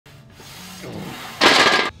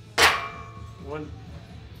1,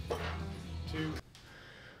 2.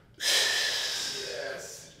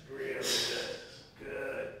 Yes, really good.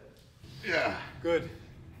 Good. Yeah. Good.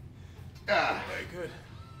 Yeah. Very good.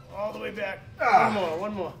 All the way back. Ah.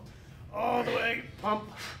 One more. All the way. Pump.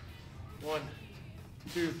 1,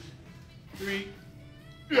 2, 3.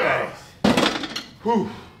 Yeah. Whew.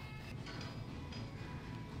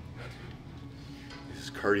 This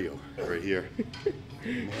is cardio right here.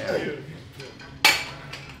 Man.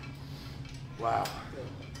 Wow.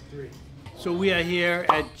 3. So we are here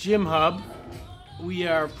at Gym Hub. We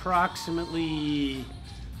are approximately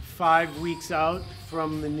 5 weeks out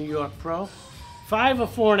from the New York Pro. 5 or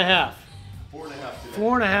 4.5? 4.5 today.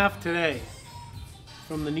 4.5 today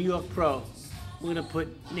from the New York Pro. We're gonna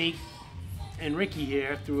put Nate and Ricky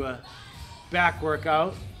here through a back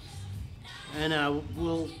workout, and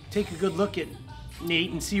we'll take a good look at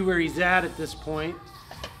Nate and see where he's at this point.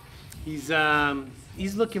 He's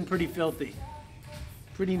looking pretty filthy,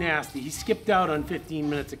 pretty nasty. He skipped out on 15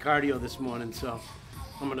 minutes of cardio this morning, so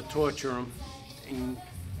I'm gonna torture him and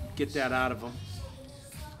get that out of him.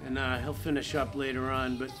 And he'll finish up later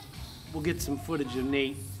on, but we'll get some footage of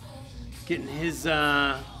Nate getting his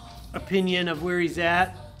opinion of where he's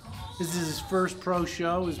at. This is his first pro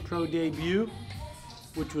show, his pro debut,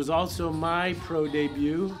 which was also my pro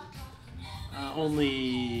debut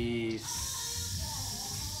only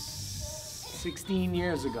 16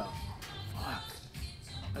 years ago. Fuck,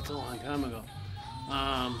 that's a long time ago.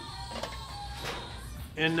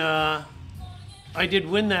 I did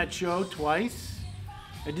win that show twice.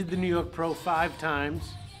 I did the New York Pro 5 times.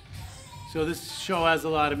 So this show has a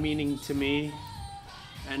lot of meaning to me.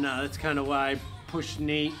 And that's kind of why I pushed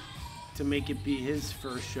Nate to make it be his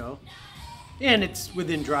first show. And it's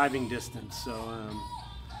within driving distance, so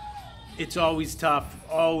it's always tough.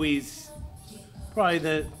 Always probably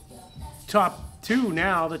the top 2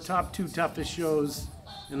 now, the top 2 toughest shows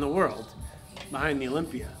in the world behind the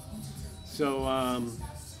Olympia. So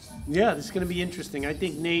yeah, this is going to be interesting. I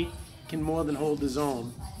think Nate can more than hold his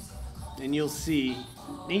own, and you'll see.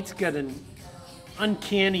 Nate's got an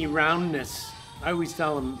uncanny roundness. I always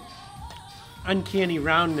tell him uncanny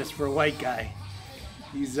roundness for a white guy.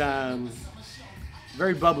 He's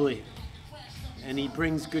very bubbly, and he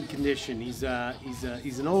brings good condition. He's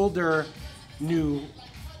an older new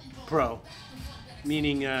pro,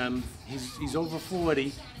 meaning he's over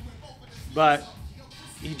 40, but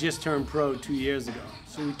he just turned pro 2 years ago.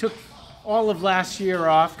 So we took all of last year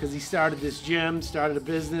off because he started this gym, started a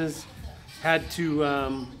business, had to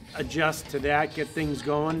adjust to that, get things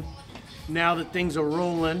going. Now that things are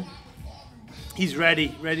rolling, he's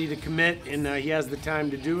ready to commit, and he has the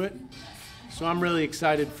time to do it. So I'm really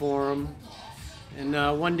excited for him. And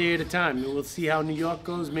one day at a time, we'll see how New York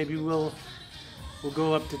goes. Maybe we'll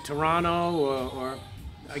go up to Toronto, or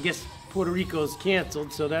I guess Puerto Rico's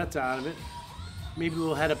canceled, so that's out of it. Maybe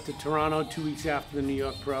we'll head up to Toronto 2 weeks after the New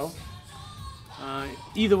York Pro.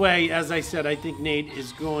 Either way, as I said, I think Nate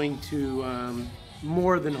is going to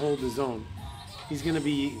more than hold his own. He's going to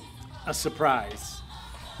be a surprise.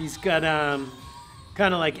 He's got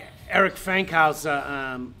kind of like Eric Fankhaus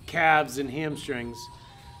calves and hamstrings,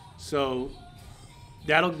 so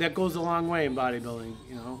that goes a long way in bodybuilding.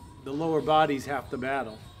 You know, the lower body's half the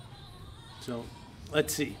battle. So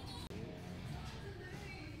let's see.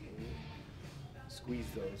 Squeeze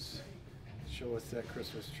those. Show us that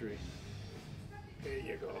Christmas tree. There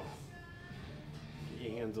you go.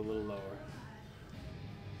 Get your hands a little lower.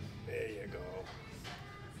 There you go.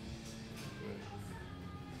 Good.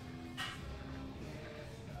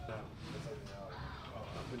 No, that's up and down.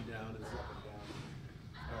 Oh, up and down is up and down.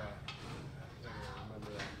 All right. I gotta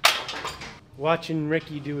remember that. Watching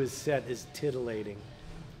Ricky do his set is titillating.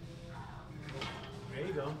 There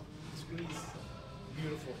you go. Squeeze.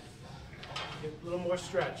 Beautiful. Get a little more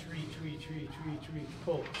stretch. Reach, reach, reach, reach, reach.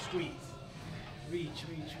 Pull. Squeeze. Reach,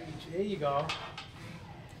 reach, reach. There you go.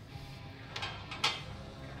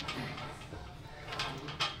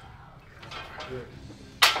 Good.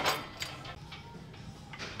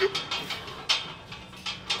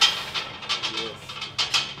 Yes.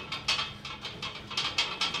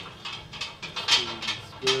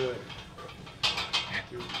 Good.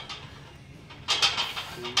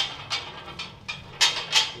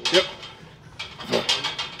 Yep.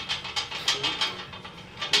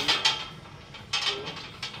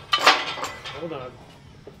 Hold on.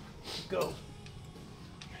 Go.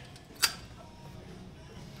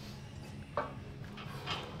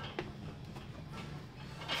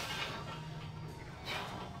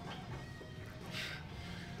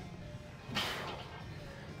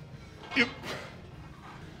 Yep.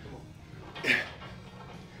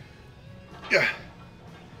 Yeah.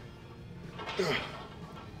 Go.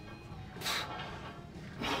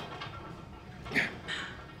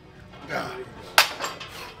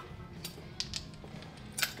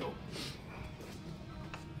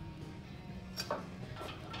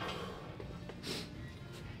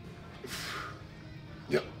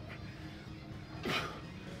 Yep.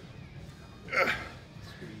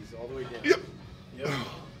 Squeeze all the way down. Yep. Yep.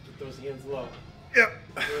 Get those hands low. Yep.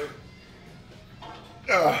 Good.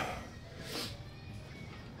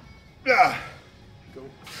 Go.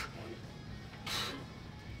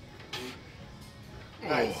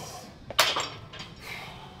 Nice.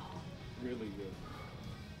 Really good.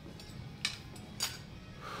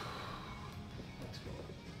 Let's go.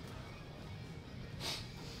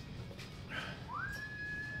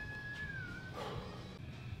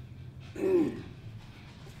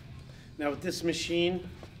 Now with this machine,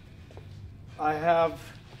 I have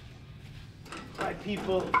my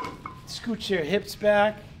people scooch their hips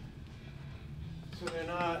back so they're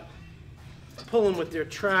not pulling with their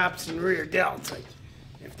traps and rear delts. Like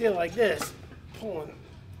if they're like this, pulling,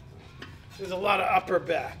 there's a lot of upper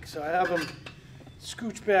back. So I have them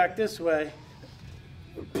scooch back this way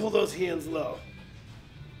and pull those hands low.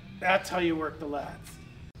 That's how you work the lats.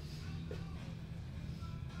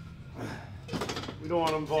 We don't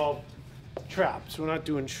want to involve traps. We're not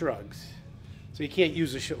doing shrugs. So you can't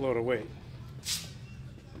use a shitload of weight.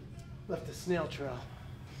 Left a snail trail.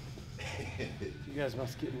 You guys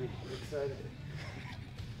must get me excited.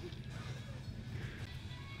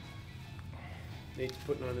 Nate's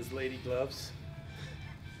putting on his lady gloves.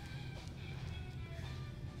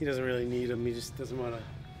 He doesn't really need them. He just doesn't want to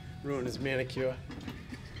ruin his manicure.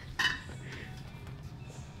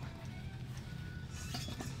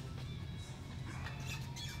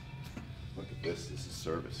 Look at this. This is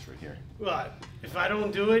service right here. Well, if I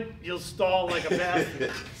don't do it, you'll stall like a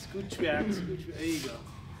bastard. Scooch back, scooch back. There you go.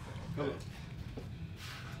 Come on.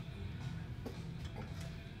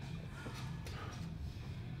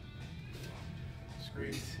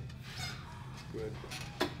 Squeeze. Good.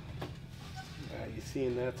 You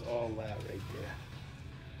seeing that's all lat right there.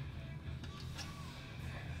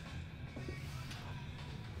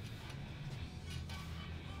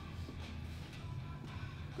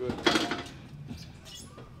 Good.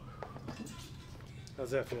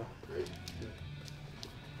 How's that feel? Great.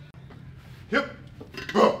 Yep.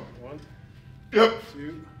 Oh. 1, Yep.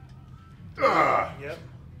 2. Ah. Yep.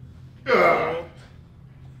 Ah.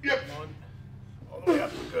 Yep. 1. All the way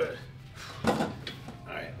up. Good. All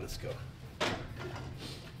right, let's go.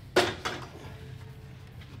 2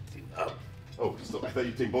 up. Oh, so I thought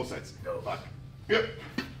you'd take both sides. Go. Fuck. Yep.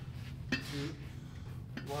 2,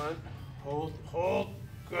 1. Hold, hold.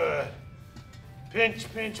 Good.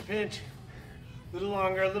 Pinch, pinch, pinch. Little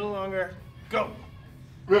longer, a little longer. Go.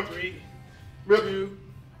 Yep. 3, Yep. 2.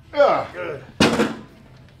 Ah. Good.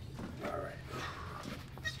 All right.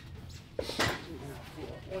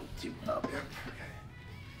 1, 2, up. Okay.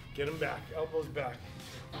 Get them back. Elbows back.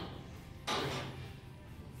 3,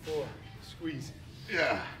 4. Squeeze.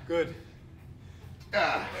 Yeah. Good.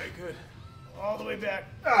 Ah. Very good. All the way back.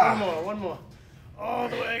 Ah. One more. One more. All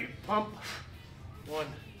the way. Pump. 1,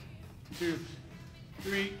 2,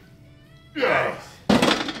 3. Yeah.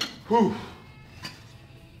 Nice. Whew.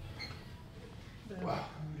 Wow.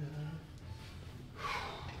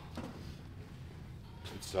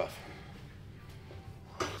 Good stuff.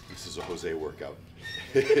 This is a Jose workout.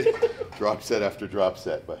 Drop set after drop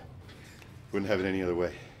set, but wouldn't have it any other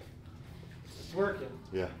way. It's working.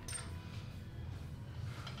 Yeah.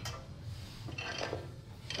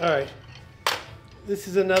 All right. This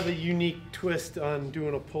is another unique twist on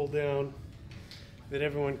doing a pull down that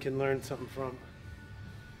everyone can learn something from.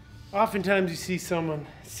 Oftentimes you see someone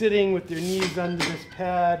sitting with their knees under this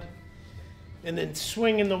pad and then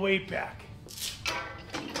swinging the weight back.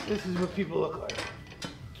 This is what people look like.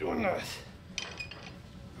 Doing this.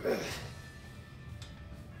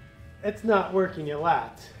 It's not working your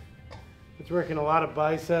lats. It's working a lot of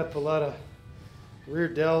bicep, a lot of rear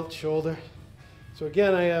delt, shoulder. So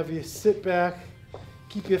again, I have you sit back,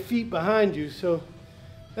 keep your feet behind you. So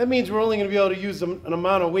that means we're only going to be able to use an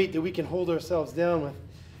amount of weight that we can hold ourselves down with,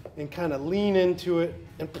 and kind of lean into it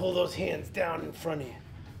and pull those hands down in front of you.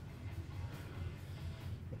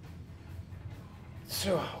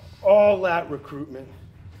 So all lat recruitment.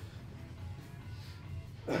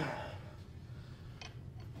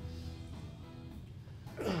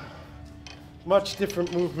 Much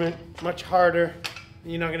different movement, much harder.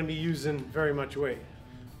 You're not going to be using very much weight.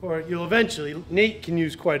 Or you'll eventually, Nate can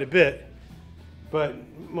use quite a bit, but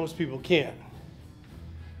most people can't.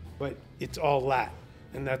 But it's all lat,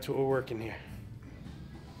 and that's what we're working here.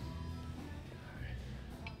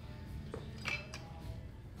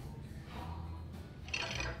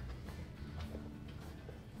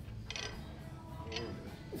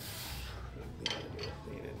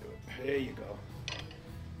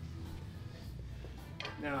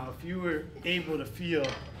 Now, if you were able to feel,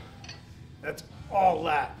 that's all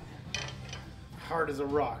that, hard as a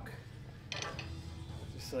rock.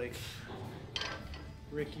 Just like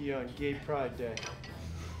Ricky on Gay Pride Day.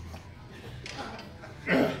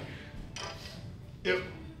 Yep.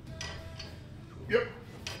 Yep.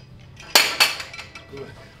 Good.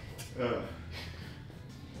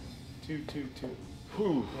 2, 2, 2.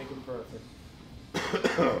 Whew. Make him perfect.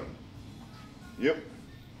 Yep.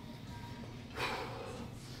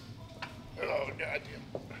 Oh, goddamn.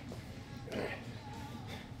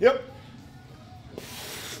 Yep.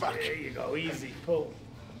 Fuck. There you go. Easy. Pull.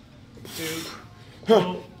 2.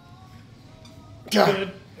 Pull.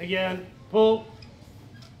 Good. Again. Pull.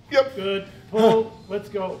 Yep. Good. Pull. Let's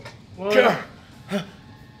go. 1. Yeah.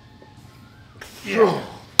 Yeah.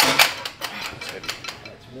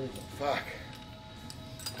 That's really good. Fuck.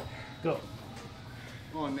 Go.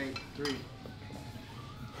 Come on, Nate. 3.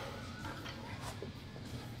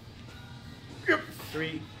 Yep.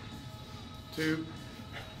 3, 2,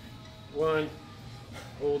 1.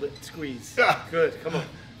 Hold it. Squeeze. Ah. Good. Come on.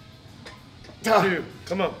 Ah. 2.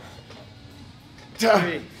 Come on. Ah.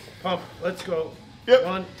 3. Pump. Let's go. Yep.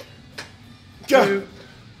 1, Ah. 2,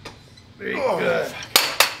 3. Oh. Good.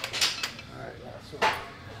 All right. Last one.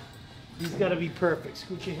 He's got to be perfect.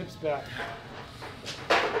 Scoot your hips back.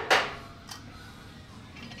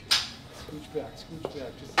 Scooch back. Scooch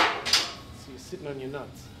back. Just so you're sitting on your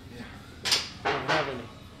nuts. Yeah. Don't have any.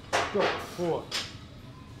 Go. 4,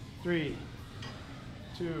 3,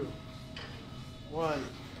 2, 1.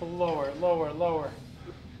 Pull lower, lower, lower.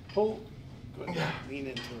 Pull. Good. Lean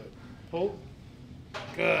into it. Pull.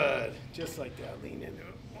 Good. Just like that. Lean into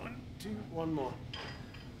it. 1, 2. One more.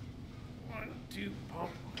 1, 2.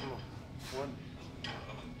 Pump. Come on. 1,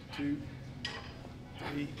 2,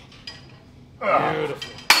 3.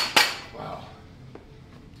 Beautiful. Wow.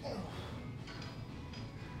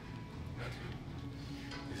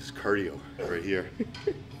 This is cardio right here.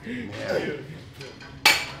 Man.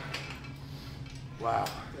 Wow.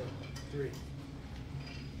 3.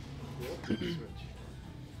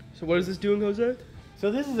 So what is this doing, Jose?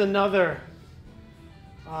 So this is another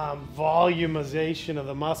volumization of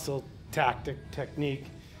the muscle technique.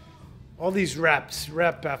 All these reps,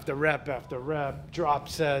 rep after rep after rep, drop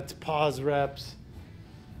sets, pause reps,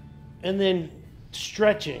 and then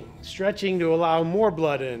stretching to allow more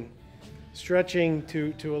blood in, stretching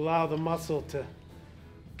to allow the muscle to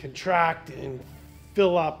contract and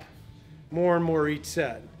fill up more and more each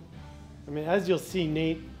set. I mean, as you'll see,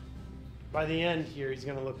 Nate, by the end here, he's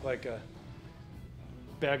gonna look like a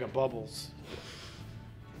bag of bubbles.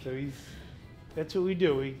 So that's what we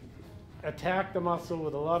do. We attack the muscle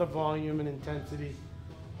with a lot of volume and intensity,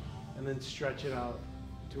 and then stretch it out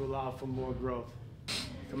to allow for more growth.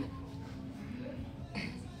 Come on.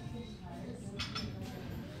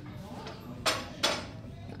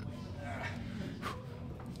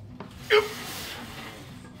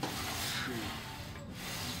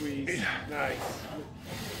 Squeeze. Nice.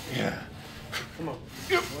 Yeah. Come on.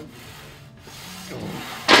 Yep. 1.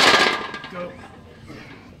 Go.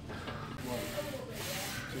 1,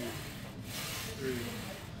 2, 3.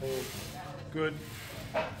 Hold. Good.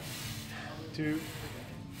 2,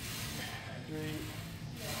 3.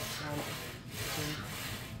 1,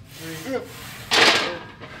 2, 3. Yep.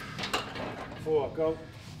 4. Go.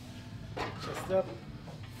 Chest up.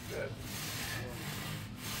 Good.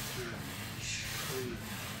 1, 2, 3,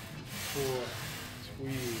 4.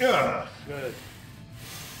 Squeeze. Yeah. Good.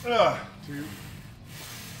 2,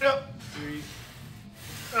 Yep. 3.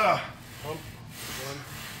 Pump. 1,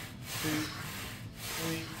 2,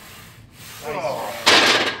 3. Nice. Oh.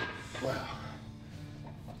 Wow.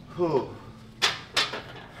 Whew.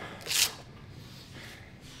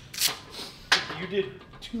 You did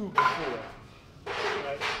 2 before,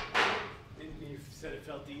 right? Didn't you said it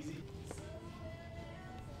felt easy?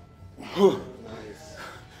 Whew. Nice.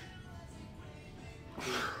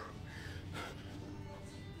 2,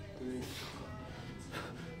 3.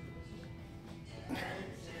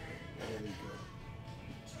 Very good.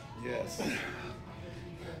 Yes.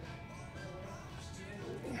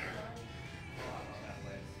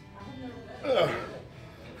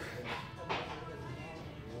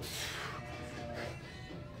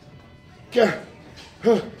 Yeah.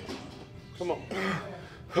 Come on.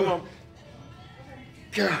 Come on.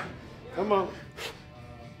 Yeah. Come on.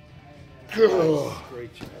 Oh.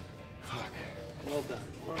 Great job. Fuck. Well done.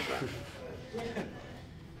 Well done.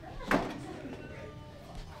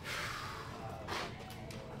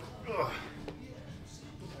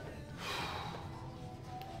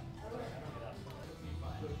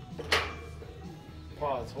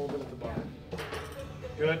 Pause. Hold it at the bottom.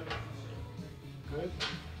 Good. Good.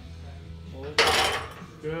 Hold.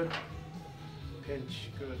 Good. Pinch.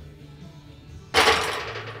 Good.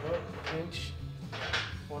 Up, pinch.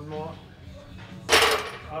 One more.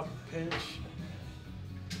 Up, pinch.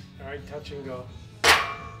 All right, touch and go.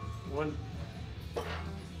 1,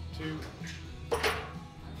 2,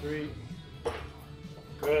 3.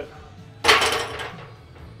 Good.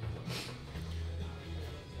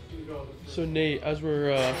 So Nate, as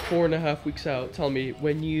we're 4.5 weeks out, tell me,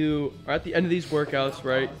 when you are at the end of these workouts,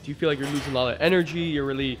 right, do you feel like you're losing a lot of energy? You're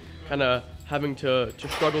really kind of having to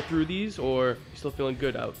struggle through these, or you still feeling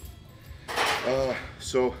good out?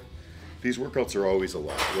 So these workouts are always a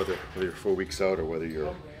lot, whether you're 4 weeks out or whether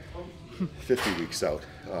you're 50 weeks out.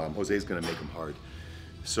 Jose's going to make them hard.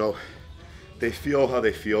 So they feel how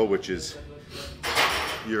they feel, which is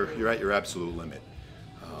you're at your absolute limit.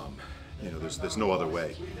 You know, there's no other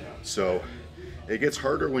way. So it gets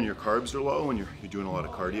harder when your carbs are low and you're doing a lot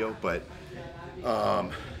of cardio, but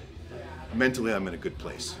mentally I'm in a good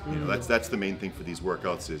place. You know, that's the main thing for these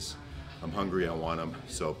workouts is I'm hungry, I want them,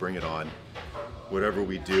 so bring it on. Whatever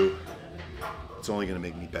we do, it's only going to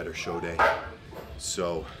make me better show day.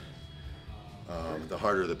 So the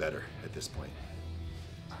harder the better at this point.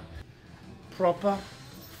 Proper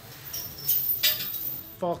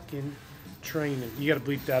fucking training. You gotta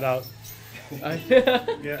bleep that out. Yeah.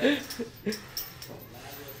 Yeah. Is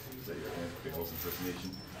that your Bales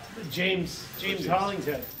impersonation? James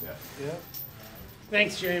Hollingshead. Yeah. Yeah.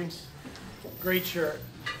 Thanks, James. Great shirt.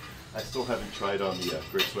 I still haven't tried on the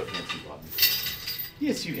gray sweatpants you bought me.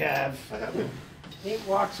 Yes, you have. I haven't. Nate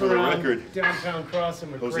walks For the around record, downtown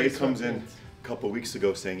Crossing with Jose gray comes in sweatpants. a couple weeks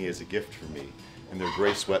ago saying he has a gift for me, and they're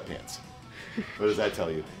gray sweatpants. What does that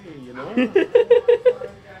tell you? Hey, you know,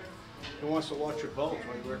 He wants to watch your bulge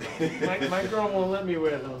while you work out. my girl won't let me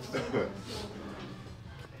wear those.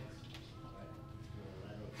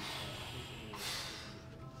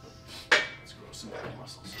 Let's grow some back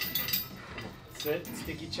muscles. Sit,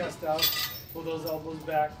 stick your chest out, pull those elbows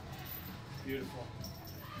back. Beautiful.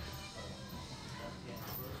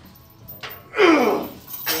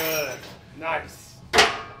 Good. Nice.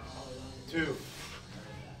 2,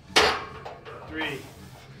 3.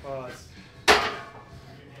 Pause.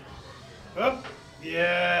 Up.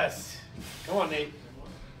 Yes. Come on, Nate.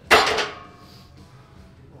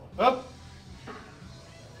 Up.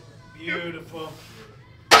 Beautiful.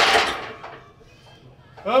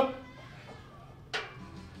 Up.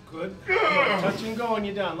 Good. Touch and go and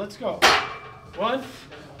you're done. Let's go. 1,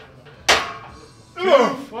 2.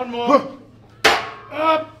 One more.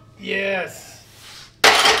 Up. Yes.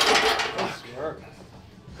 Good work.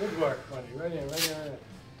 Good work, buddy. Right here, right here, right here.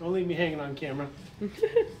 Don't leave me hanging on camera.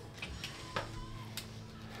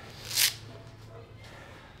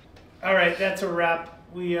 All right, that's a wrap.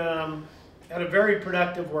 We had a very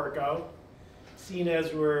productive workout, seeing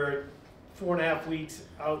as we're 4.5 weeks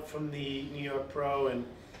out from the New York Pro, and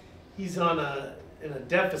he's in a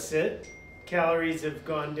deficit. Calories have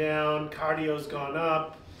gone down, cardio's gone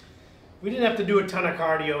up. We didn't have to do a ton of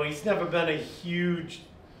cardio. He's never been a huge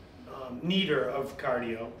needer of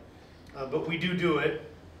cardio, but we do it.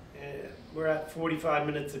 We're at 45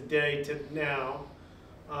 minutes a day to now,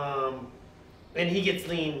 and he gets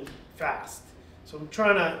lean fast. So I'm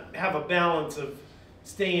trying to have a balance of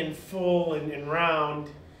staying full and round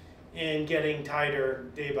and getting tighter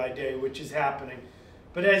day by day, which is happening.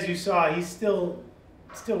 But as you saw, he's still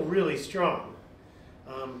really strong.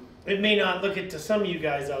 It may not look it to some of you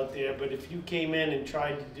guys out there, but if you came in and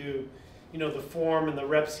tried to do, you know, the form and the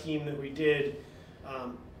rep scheme that we did,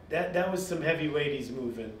 that was some heavy weight he's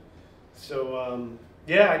moving. So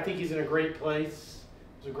yeah, I think he's in a great place.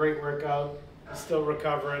 It was a great workout. He's still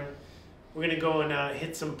recovering. We're gonna go and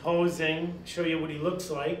hit some posing, show you what he looks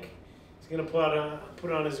like. He's gonna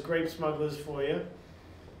put on his grape smugglers for you.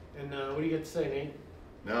 And what do you got to say, Nate?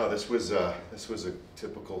 No, this was a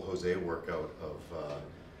typical Jose workout of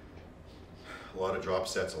a lot of drop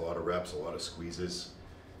sets, a lot of reps, a lot of squeezes,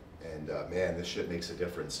 and man, this shit makes a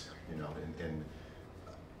difference, you know. And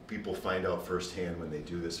people find out firsthand when they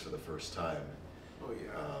do this for the first time. Oh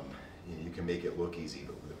yeah. You can make it look easy,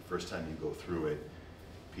 but the first time you go through it,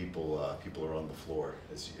 people are on the floor,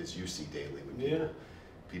 as you see daily when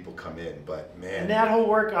people come in. But man, And that whole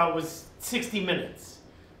workout was 60 minutes.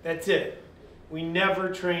 That's it. We never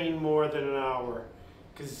train more than an hour,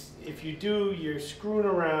 because if you do, you're screwing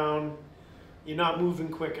around, you're not moving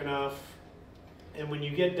quick enough, and when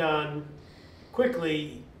you get done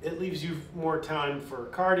quickly, it leaves you more time for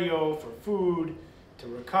cardio, for food, to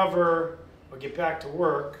recover, or get back to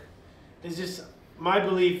work. It's just, my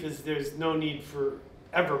belief is there's no need for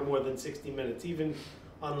ever more than 60 minutes, even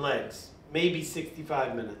on legs, maybe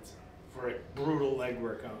 65 minutes. for a brutal leg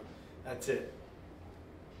workout. That's it.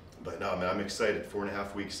 But no, man, I'm excited.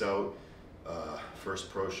 4.5 weeks out,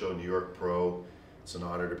 first pro show, New York Pro. It's an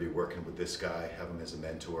honor to be working with this guy, have him as a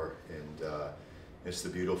mentor, and it's the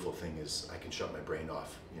beautiful thing is I can shut my brain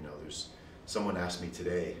off. You know, someone asked me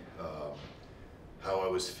today how I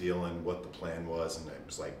was feeling, what the plan was, and I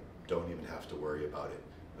was like, don't even have to worry about it.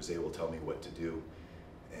 Jose will tell me what to do,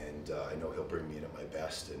 and I know he'll bring me in at my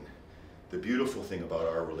best. And the beautiful thing about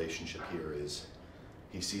our relationship here is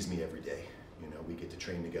he sees me every day. You know, we get to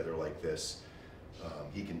train together like this.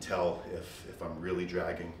 He can tell if I'm really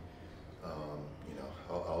dragging. You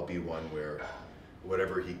know, I'll be one where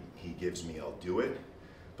whatever he gives me, I'll do it.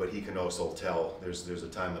 But he can also tell there's a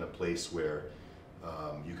time and a place where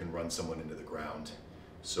you can run someone into the ground.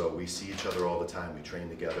 So we see each other all the time. We train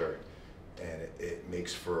together, and it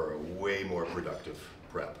makes for a way more productive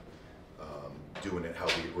prep. Doing it how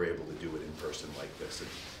we were able to do it in person like this, and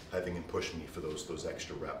having him push me for those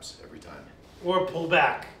extra reps every time. Or pull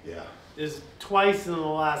back. Yeah. There's twice in the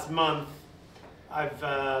last month I've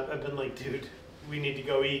been like, dude, we need to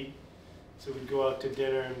go eat. So we'd go out to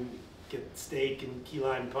dinner and get steak and key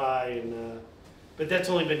lime pie, and but that's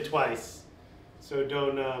only been twice. So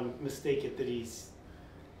don't mistake it that he's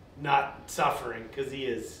not suffering, because he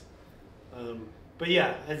is. But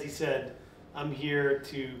yeah, as he said, I'm here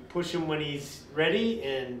to push him when he's ready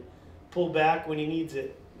and pull back when he needs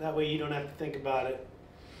it. That way you don't have to think about it.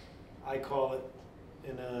 I call it,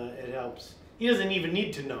 and it helps. He doesn't even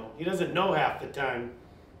need to know. He doesn't know half the time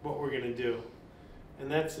what we're going to do.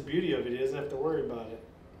 And that's the beauty of it. He doesn't have to worry about it.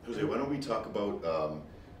 Jose, why don't we talk about,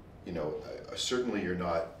 you know, certainly you're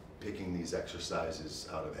not picking these exercises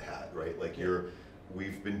out of a hat, right? Like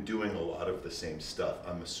we've been doing a lot of the same stuff,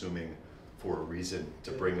 I'm assuming, for a reason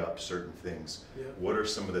to bring up certain things. Yeah. What are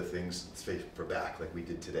some of the things, for back, like we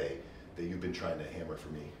did today, that you've been trying to hammer for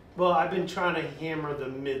me? Well, I've been trying to hammer the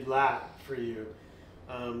mid-lat for you.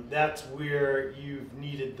 That's where you've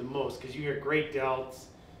needed the most, because you got great delts,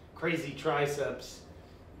 crazy triceps.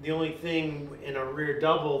 The only thing in a rear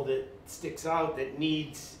double that sticks out that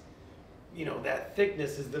needs, you know, that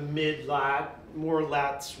thickness is the mid-lat, more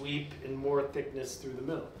lat sweep and more thickness through the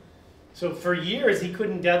middle. So for years he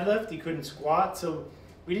couldn't deadlift, he couldn't squat, so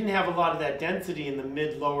we didn't have a lot of that density in the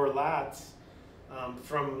mid-lower lats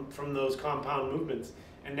from those compound movements.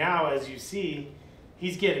 And now, as you see,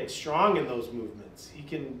 he's getting strong in those movements.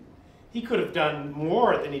 He could have done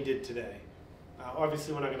more than he did today.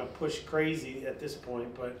 Obviously, we're not going to push crazy at this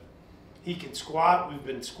point, but he can squat. We've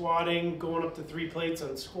been squatting, going up to 3 plates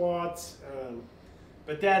on squats.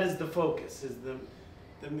 But that is the focus. Is the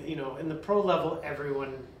you know, in the pro level,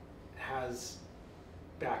 everyone has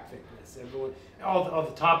back thickness. Everyone, all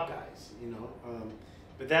the top guys, you know.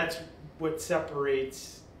 But that's what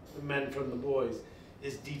separates the men from the boys,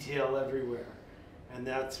 is detail everywhere. And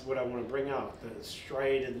that's what I want to bring out, the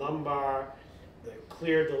striated lumbar, the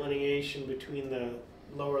clear delineation between the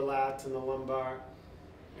lower lats and the lumbar,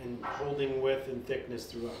 and holding width and thickness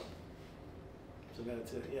throughout. So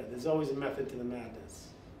that's it. Yeah, there's always a method to the madness.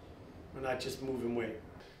 We're not just moving weight.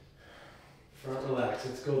 Front relax,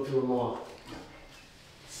 let's go through them all.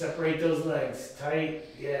 Separate those legs, tight,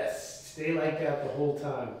 yes. Stay like that the whole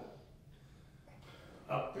time.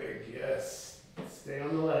 Up big, yes. Stay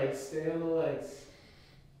on the legs, stay on the legs.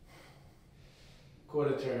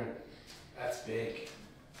 Quarter turn, that's big.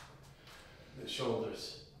 The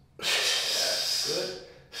shoulders. That's good.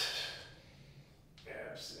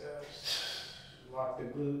 Abs, abs. Lock the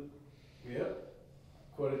glute. Yep.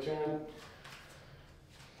 Quarter turn.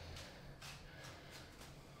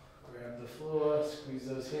 Grab the floor, squeeze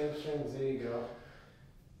those hamstrings, there you go.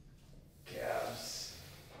 Calves.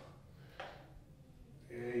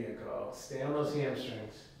 There you go. Stay on those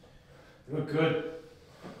hamstrings. Look good.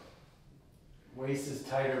 Waist is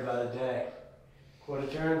tighter by the day. Quarter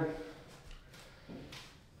turn.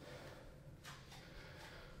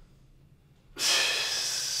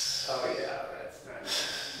 Oh yeah, that's nice.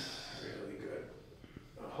 Really good.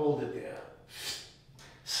 Hold it there.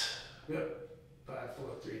 Yep. 5, 4,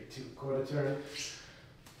 3, 2. Quarter turn.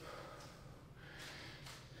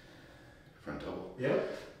 Front double.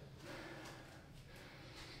 Yep.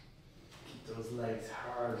 Keep those legs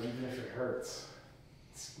hard, even if it hurts.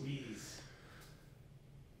 Squeeze.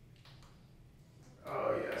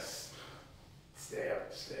 Oh yes. Stay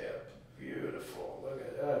up, stay up. Beautiful. Look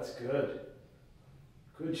at that. That's good.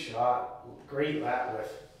 Good shot. Great lat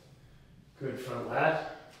width. Good front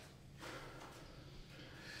lat.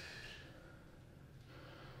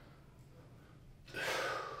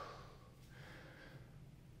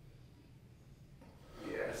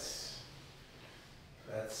 Yes.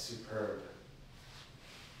 That's superb.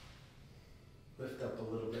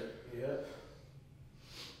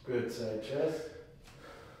 Good side chest.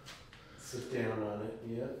 Sit down on it,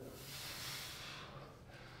 yep.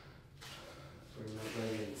 Bring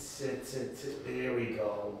that leg in. Sit, sit, sit. There we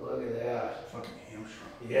go. Look at that. Fucking hamstring.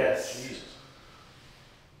 Yes. Jesus.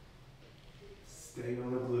 Stay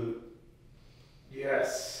on the glute.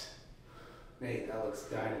 Yes. Nate, that looks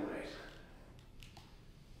dynamite.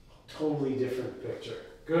 Totally different picture.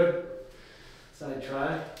 Good. Side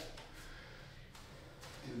try.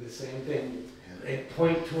 Do the same thing. And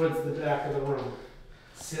point towards the back of the room.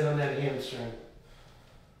 Sit on that hamstring.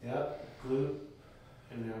 Yep. Glute.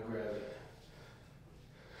 And now grab it.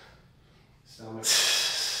 Stomach.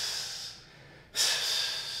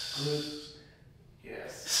 Glute.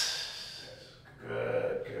 Yes.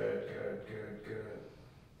 Good, good, good, good, good.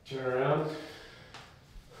 Turn around.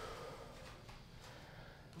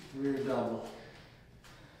 Rear double.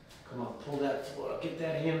 Come on, pull that floor. Get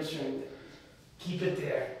that hamstring. Keep it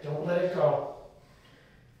there. Don't let it go.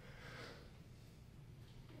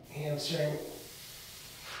 Hamstring.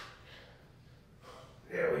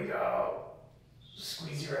 There we go.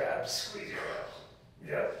 Squeeze your abs. Squeeze your abs.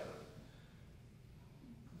 Yep.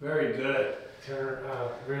 Very good. Turn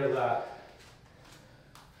rear lat.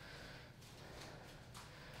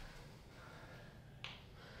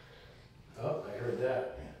 Oh, I heard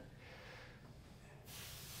that.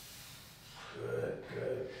 Good,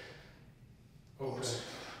 good. Open.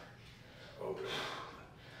 Open.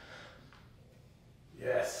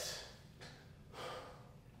 Yes.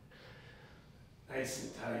 Nice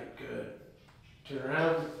and tight, good. Turn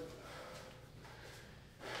around.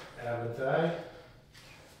 Ab and thigh.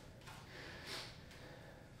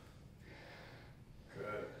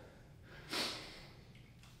 Good.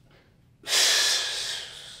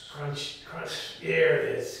 Crunch, crunch. There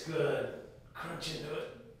it is. Good. Crunch into it.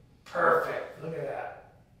 Perfect. Look at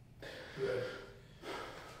that. Good.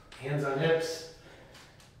 Hands on hips.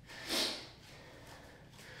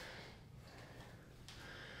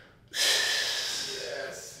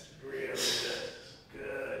 Yes. Really good.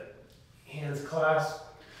 Good. Hands clasped.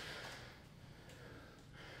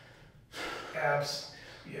 Abs.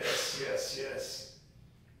 Yes, yes, yes.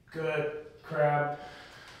 Good. Crab.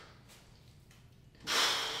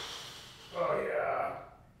 Oh yeah.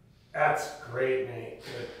 That's great, Nate.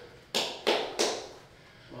 Good.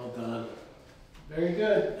 Well done. Very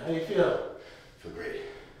good. How you feel? Feel great.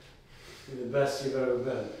 You're the best you've ever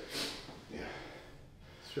been. Yeah.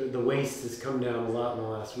 So the waist has come down a lot in the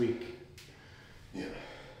last week. Yeah.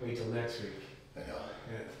 Wait till next week. I know.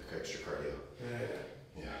 Yeah. The extra cardio.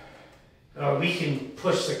 Yeah. Yeah. We can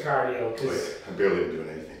push the cardio because Wait, I'm barely even doing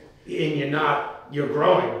anything. and you're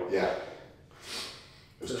growing. Yeah.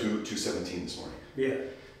 It was 217 this morning. Yeah.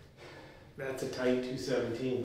 That's a tight 217.